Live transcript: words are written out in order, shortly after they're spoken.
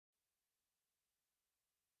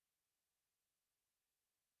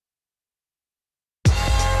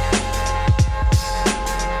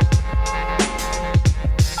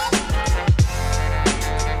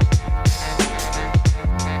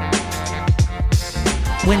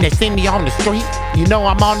When they see me on the street, you know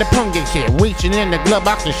I'm on the pungy shit. Reaching in the glove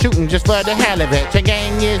box and shooting just for the hell of it. Your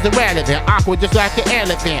gang is irrelevant, awkward just like the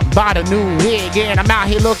elephant. Bought a new wig and I'm out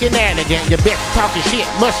here looking elegant. Your bitch talking shit,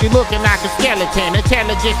 but she looking like a skeleton.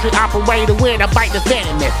 Intelligent street operator with a bite that's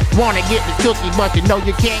venomous. Wanna get this cookie, but you know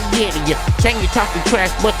you can't get it. You chain you talking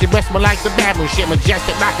trash, but you rest more like the Babel shit.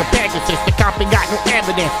 Majestic like a Pegasus, the cop ain't got no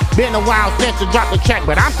evidence. Been a while since I dropped the track,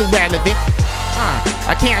 but I'm still relevant.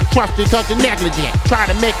 I can't trust you cause you're negligent. Try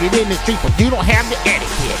to make it in the street, but you don't have the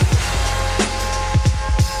etiquette.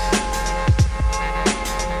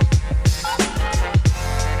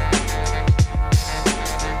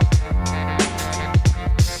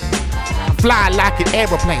 Fly like an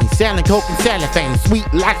aeroplane, selling coke and cellophane.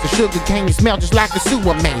 Sweet like the sugar cane, you smell just like a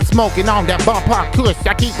sewer man. Smoking on that ballpark kush,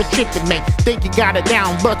 I keep it tripping, man. Think you got it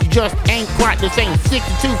down, but you just ain't quite the same.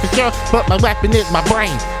 62 for sure, but my weapon is my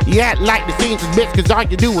brain. You act like the scenes is bitch, cause all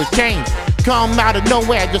you do is change. Come out of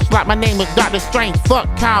nowhere, just like my name is Dr. Strange. Fuck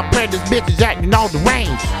Kyle Predators, bitches acting all the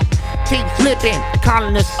range. Keep slipping,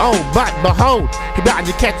 calling us old, but behold, he about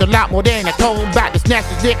to catch a lot more than a cold. About to snatch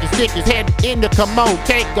his dick and stick his head in the commode.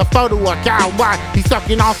 Take a photo of Kyle while he's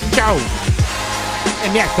sucking off some toes.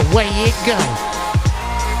 And that's the way it goes.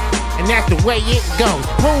 And that's the way it goes.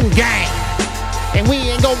 Boom gang. And we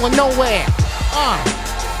ain't going nowhere.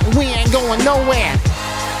 And we ain't going nowhere.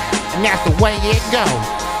 And that's the way it goes.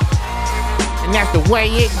 And that's the way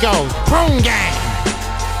it goes. Boom gang.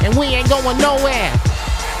 And we ain't going nowhere.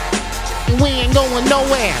 We ain't going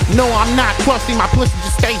nowhere. No, I'm not crusty, my pussy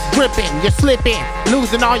just stays dripping. You're slipping,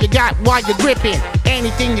 losing all you got while you're gripping.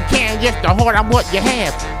 Anything you can just to hold on what you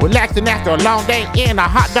have. Relaxing after a long day in a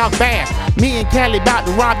hot dog bath. Me and Kelly about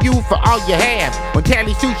to rob you for all you have. When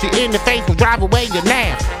Kelly shoots you in the face, will drive away your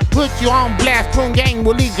laugh. Put you on blast, Poon Gang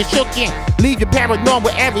will leave you shookin'. Leave you paranoid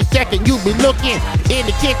every second you be looking in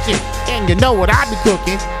the kitchen. And you know what I be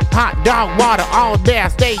cooking. Hot dog water all day, I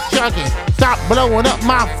stay chugging. Stop blowing up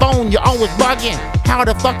my phone, you're always bugging. How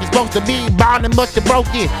the fuck you supposed to be ballin' but you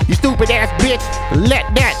broke it? You stupid ass bitch, let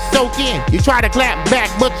that soak in. You try to clap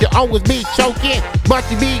back but you always be choking. But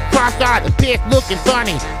you be cross-eyed and pissed looking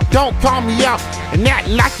funny. Don't call me up and act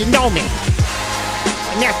like you know me.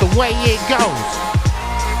 And that's the way it goes.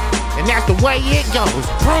 And that's the way it goes.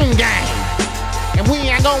 Boom gang. And we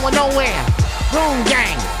ain't going nowhere. Boom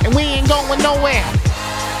gang. And we ain't going nowhere.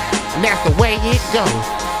 And that's the way it goes.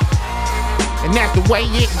 And that's the way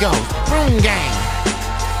it goes. Boom gang.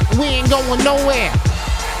 We ain't going nowhere.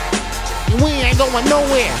 And we ain't going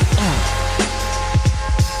nowhere.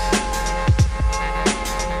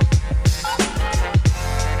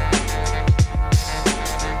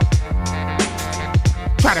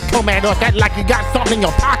 Try to come at us, act like you got something in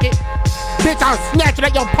your pocket. Bitch, I'll snatch it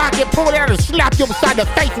out your pocket, pull it out and slap you beside the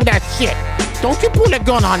face with that shit. Don't you pull a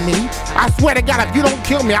gun on me. I swear to God, if you don't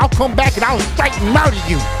kill me, I'll come back and I'll straight murder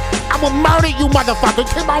you. I will murder you, motherfucker.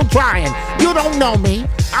 Keep on trying. You don't know me.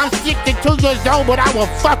 I'm 62 years old, but I will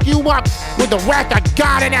fuck you up with the wrath of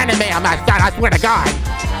God and anime on my side. I swear to God.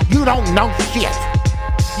 You don't know shit.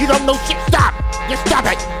 You don't know shit. Stop. Just stop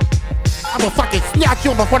it. I'm gonna fucking snatch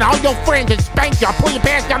you up in front of all your friends and spank you. I'll pull your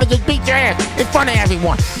pants down and just beat your ass in front of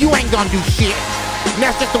everyone. You ain't gonna do shit. And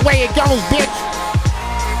that's just the way it goes, bitch.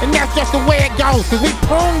 And that's just the way it goes, cause we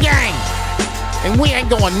Poon Gang. And we ain't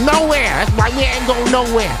going nowhere. That's why we ain't going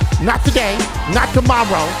nowhere. Not today, not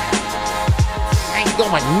tomorrow. Ain't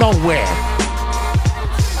going nowhere.